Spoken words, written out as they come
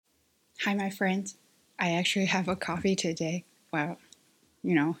Hi, my friends. I actually have a coffee today. Well,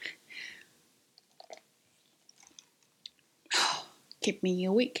 you know, keep me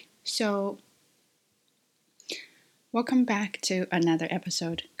awake. So, welcome back to another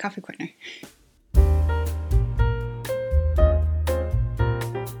episode, Coffee Corner.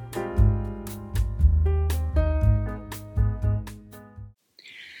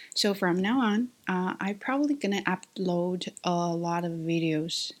 So from now on, I'm probably gonna upload a lot of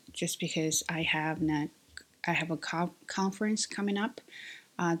videos just because I have a conference coming up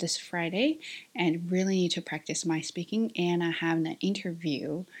this Friday, and really need to practice my speaking. And I have an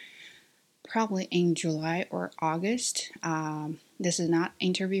interview probably in July or August. This is not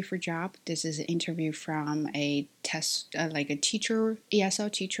interview for job. This is an interview from a test, like a teacher,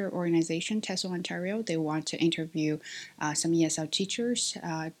 ESL teacher organization, TESOL Ontario. They want to interview some ESL teachers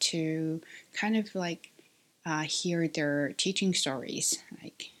to kind of like hear their teaching stories.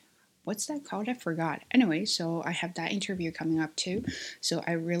 Like, what's that called? I forgot. Anyway, so I have that interview coming up too. So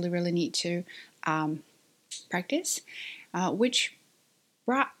I really, really need to practice, which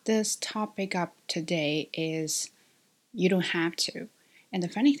brought this topic up today is you don't have to. And the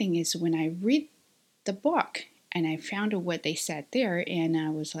funny thing is, when I read the book and I found what they said there, and I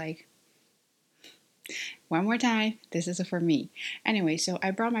was like, one more time, this is for me. Anyway, so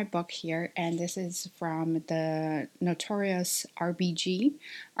I brought my book here, and this is from the notorious RBG.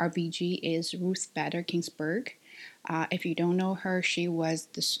 RBG is Ruth Bader Ginsburg. If you don't know her, she was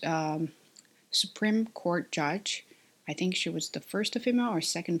the Supreme Court judge. I think she was the first female or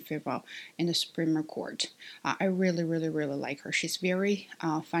second female in the Supreme Court. I really, really, really like her. She's very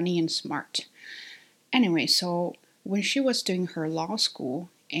funny and smart. Anyway, so when she was doing her law school,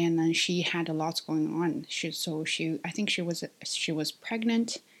 and then she had a lot going on. I think she was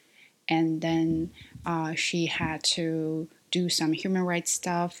pregnant, and then she had to do some human rights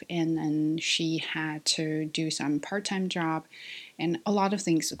stuff, and then she had to do some part-time job, and a lot of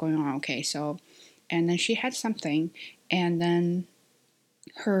things going on. Okay, so and then she had something, and then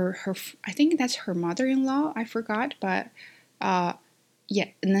her I think that's her mother-in-law. I forgot, but uh, yeah.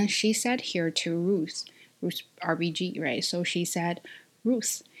 And then she said here to Ruth RBG, right? So she said,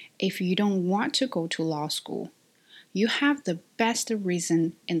 Ruth, if you don't want to go to law school, you have the best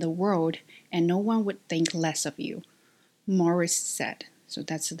reason in the world, and no one would think less of you. Morris said. So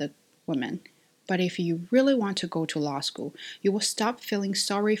that's the woman. But if you really want to go to law school, you will stop feeling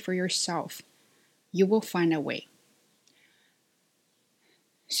sorry for yourself. You will find a way.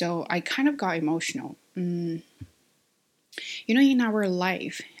 So I kind of got emotional. In our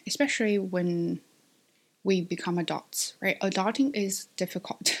life, especially when we become adults, right? Adulting is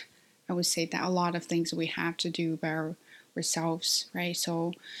difficult. I would say that a lot of things we have to do by ourselves, right?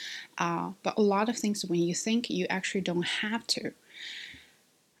 So, but a lot of things when you think you actually don't have to.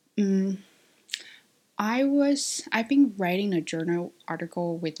 I've been writing a journal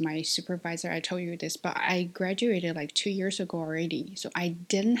article with my supervisor. I told you this, but I graduated like 2 years ago already. So I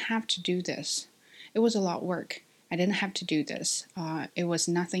didn't have to do this. It was a lot of work. I didn't have to do this. It was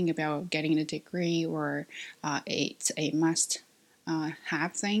nothing about getting a degree or it's a must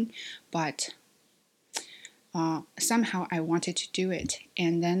have thing, but somehow I wanted to do it.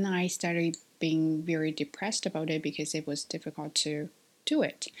 And then I started being very depressed about it because it was difficult to do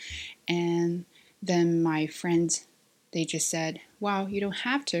it. And then my friends, they just said, wow, you don't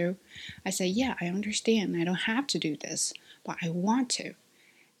have to. I said, yeah, I understand. I don't have to do this, but I want to.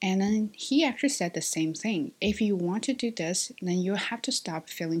 And then he actually said the same thing. If you want to do this, then you have to stop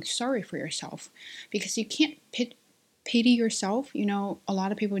feeling sorry for yourself because you can't pity yourself. A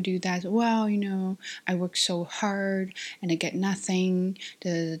lot of people do that. Well, I work so hard and I get nothing.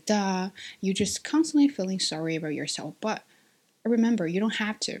 Da da da. You just constantly feeling sorry about yourself. But remember, you don't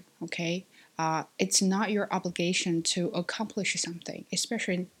have to. Okay, it's not your obligation to accomplish something,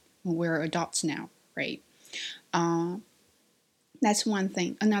 especially when we're adults now, right? Uh, that's one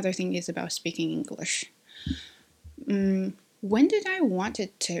thing. Another thing is about speaking English. When did I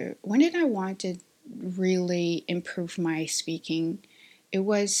wanted to? When did I want to really improve my speaking? It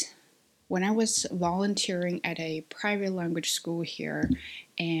was when I was volunteering at a private language school here,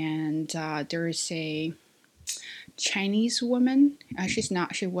 and there is a Chinese woman.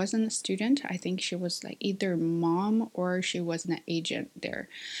 She wasn't a student. I think she was like either mom or she was an agent there.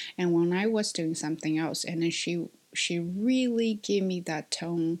 And when I was doing something else, and then she really gave me that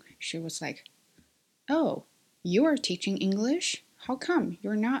tone. She was like, "Oh, you are teaching English? How come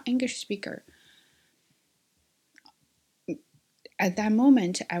you're not English speaker?" At that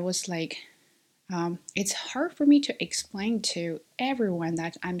moment, I was like, it's hard for me to explain to everyone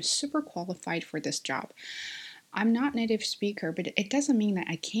that I'm super qualified for this job. I'm not native speaker, but it doesn't mean that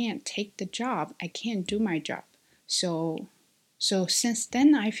I can't take the job. I can't do my job. So so since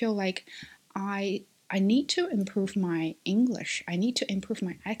then I feel like I need to improve my English. I need to improve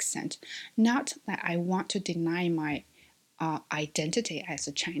my accent. Not that I want to deny my identity as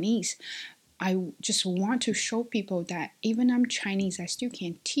a Chinese. I just want to show people that even I'm Chinese, I still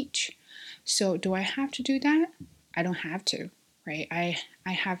can teach. So do I have to do that? I don't have to, right?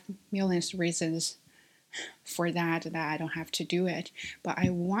 I have millions of reasons for that I don't have to do it, but I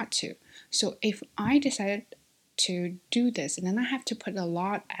want to. So if I decide to do this, and then I have to put a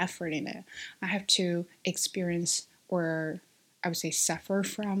lot of effort in it, I have to experience, or I would say suffer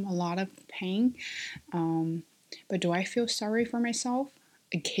from a lot of pain. But do I feel sorry for myself?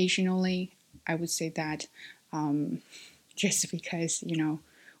 Occasionally, I would say that, um, just because,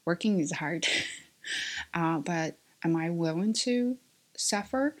 working is hard. But am I willing to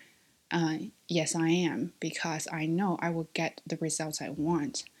suffer? Yes, I am, because I know I will get the results I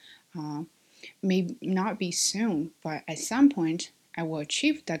want. Uh, May not be soon, but at some point I will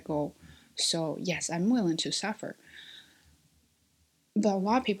achieve that goal. So yes, I'm willing to suffer. But a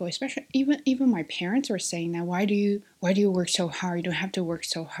lot of people, especially even my parents, were saying that why do you work so hard? You don't have to work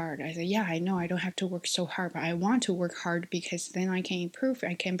so hard. I said, yeah, I know I don't have to work so hard, but I want to work hard because then I can improve.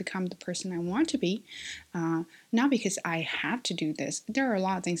 I can become the person I want to be, not because I have to do this. There are a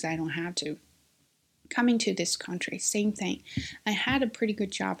lot of things I don't have to. Coming to this country, same thing. I had a pretty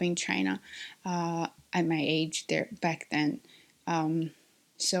good job in China at my age there back then. Um,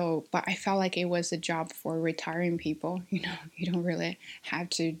 but I felt like it was a job for retiring people. You don't really have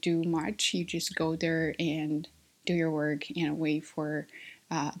to do much. You just go there and do your work and wait for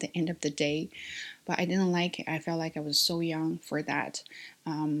the end of the day. But I didn't like it. I felt like I was so young for that.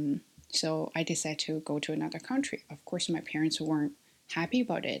 So I decided to go to another country. Of course, my parents weren't happy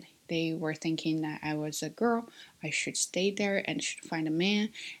about it. They were thinking that I was a girl. I should stay there and should find a man.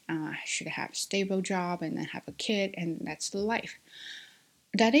 I should have a stable job and then have a kid, and that's the life.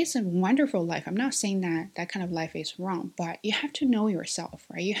 That is a wonderful life. I'm not saying that that kind of life is wrong, but you have to know yourself,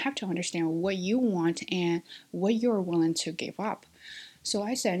 right? You have to understand what you want and what you're willing to give up. So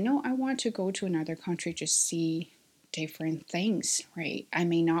I said, no, I want to go to another country, just see different things, right? I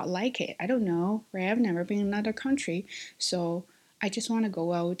may not like it. I don't know, right? I've never been in another country. So I just want to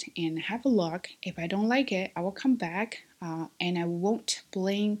go out and have a look. If I don't like it, I will come back, and I won't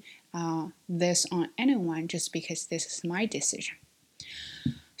blame this on anyone just because this is my decision.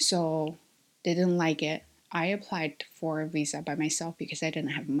 So they didn't like it. I applied for a visa by myself because I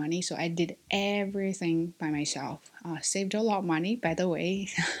didn't have money. So I did everything by myself. Saved a lot of money, by the way.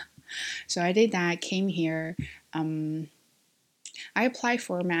 So I did that, came here. Um, I applied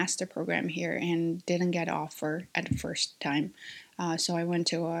for a master program here and didn't get offer at the first time. So I went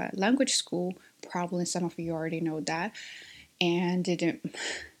to a language school. Probably some of you already know that. And didn't,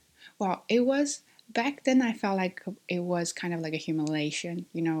 well, it was, back then I felt like it was kind of like a humiliation.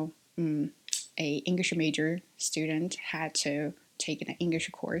 A English major student had to take an English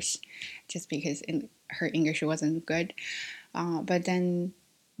course just because her English wasn't good. But then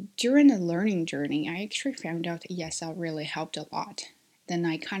during the learning journey, I actually found out ESL really helped a lot. Then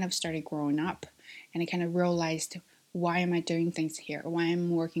I kind of started growing up, and I kind of realized, why am I doing things here? Why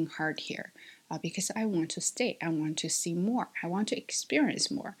am I working hard here? Because I want to stay. I want to see more. I want to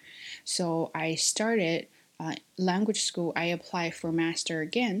experience more. So I started language school. I applied for master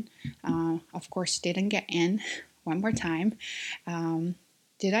again. Of course, didn't get in one more time.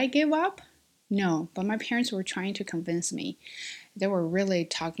 Did I give up? No, but my parents were trying to convince me. They were really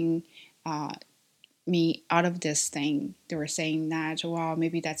talking uh, me out of this thing. They were saying that, well,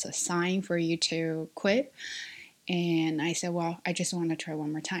 maybe that's a sign for you to quit. And I said, well, I just want to try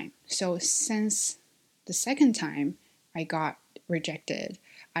one more time. So since the second time I got rejected,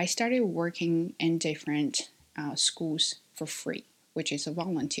 I started working in different schools for free, which is a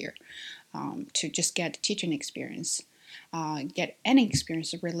volunteer, to just get teaching experience, get any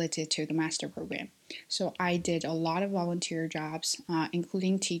experience related to the master program. So I did a lot of volunteer jobs,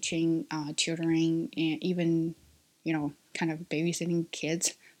 including teaching, tutoring, and even, kind of babysitting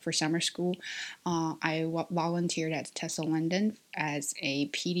kids for summer school. I volunteered at Tesla London as a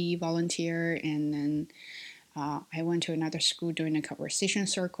PD volunteer, and then I went to another school doing a conversation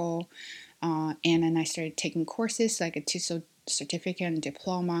circle, and then I started taking courses like a TESOL certificate and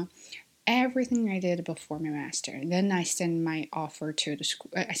diploma. Everything I did before my master. And then I sent my offer to the school.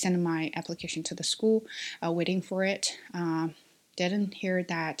 I sent my application to the school, waiting for it. Didn't hear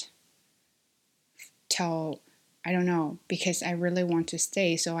that till, I don't know, because I really want to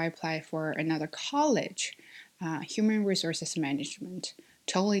stay. So I applied for another college, human resources management.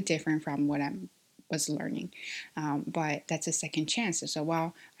 Totally different from what I'm was learning. But that's a second chance. So,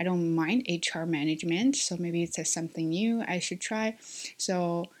 well, I don't mind HR management, so maybe it's something new I should try.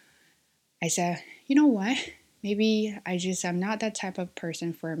 So I said, you know what? Maybe I'm not that type of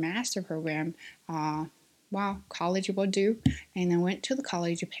person for a master program. Well, college will do. And I went to the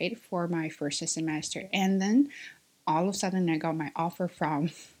college, paid for my first semester. And then all of a sudden I got my offer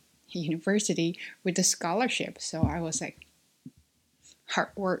from university with a scholarship. So I was like, hard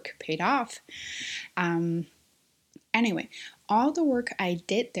work paid off. Um, anyway, all the work I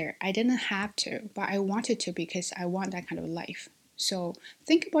did there, I didn't have to, but I wanted to because I want that kind of life. So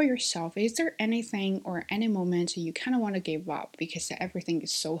think about yourself. Is there anything or any moment you kind of want to give up because everything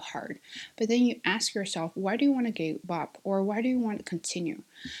is so hard? But then you ask yourself, why do you want to give up or why do you want to continue?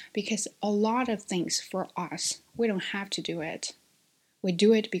 Because a lot of things for us, we don't have to do it. We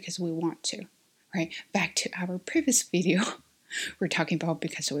do it because we want to, right? Back to our previous video, we're talking about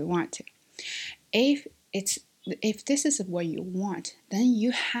because we want to. If this is what you want, then you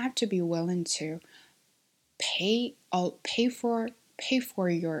have to be willing to pay for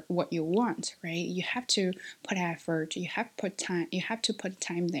your what you want, right? You have to put effort, you have to put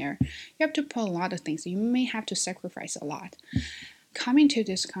time there. You have to put a lot of things. You may have to sacrifice a lot. Coming to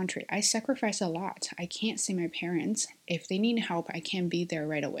this country, I sacrifice a lot. I can't see my parents. If they need help, I can't be there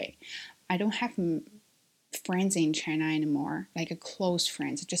right away. I don't have friends in China anymore, like a close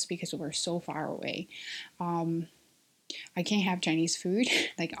friends, just because we're so far away. I can't have Chinese food,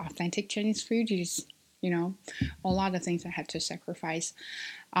 like authentic Chinese food. A lot of things I had to sacrifice.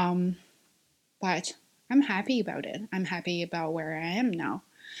 But I'm happy about it. I'm happy about where I am now.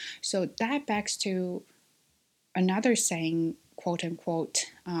 So that backs to another saying, quote unquote,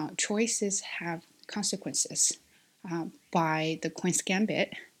 choices have consequences, by the Queen's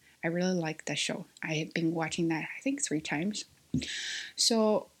Gambit. I really like that show. I have been watching that, I think, 3 times.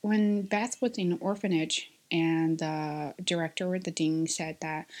 So when Beth was in an orphanage and the director or the dean said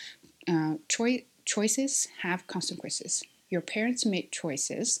that choices have consequences. Your parents made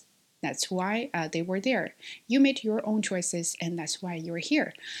choices. That's why they were there. You made your own choices, and that's why you're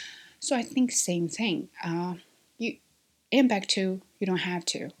here. So I think same thing. You and back to you don't have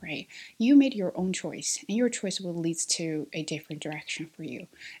to, right? You made your own choice, and your choice will lead to a different direction for you.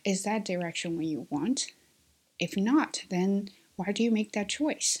 Is that direction what you want? If not, then why do you make that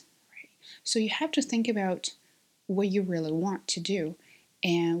choice? Right? So you have to think about what you really want to do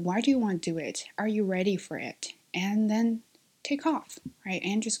and why do you want to do it? Are you ready for it? And then take off, right?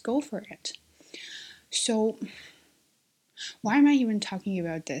 And just go for it. So why am I even talking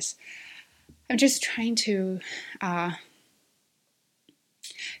about this? I'm just trying to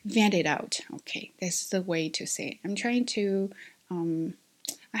vent it out. Okay, this is the way to say it. I'm trying to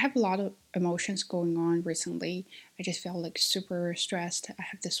I have a lot of emotions going on recently. I just felt like super stressed. I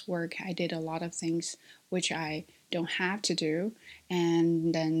have this work. I did a lot of things which I don't have to do.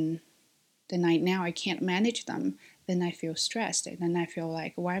 And then the night now I can't manage them. Then I feel stressed. And then I feel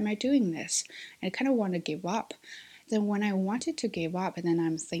like, why am I doing this? And I kind of want to give up. Then when I wanted to give up, and then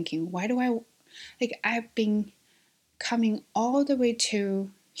I'm thinking, why do I've been coming all the way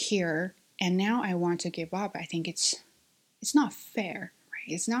to here and now I want to give up. I think it's not fair.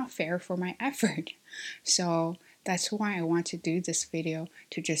 It's not fair for my effort. So that's why I want to do this video,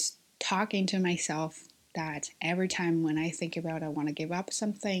 to just talk into myself that every time when I think about I want to give up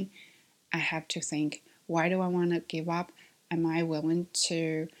something, I have to think, why do I want to give up? Am I willing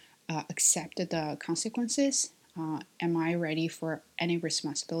to accept the consequences? Am I ready for any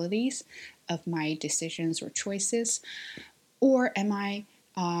responsibilities of my decisions or choices? Or am I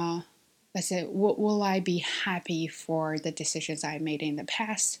let's say, will I be happy for the decisions I made in the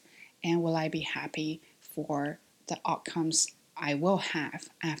past? And will I be happy for the outcomes I will have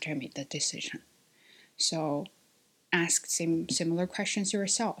after I made the decision? So ask similar questions to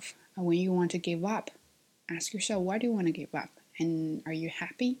yourself. When you want to give up, ask yourself, why do you want to give up? And are you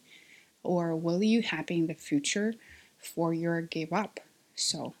happy? Or will you happy in the future for your give up?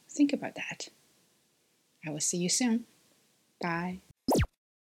 So think about that. I will see you soon. Bye.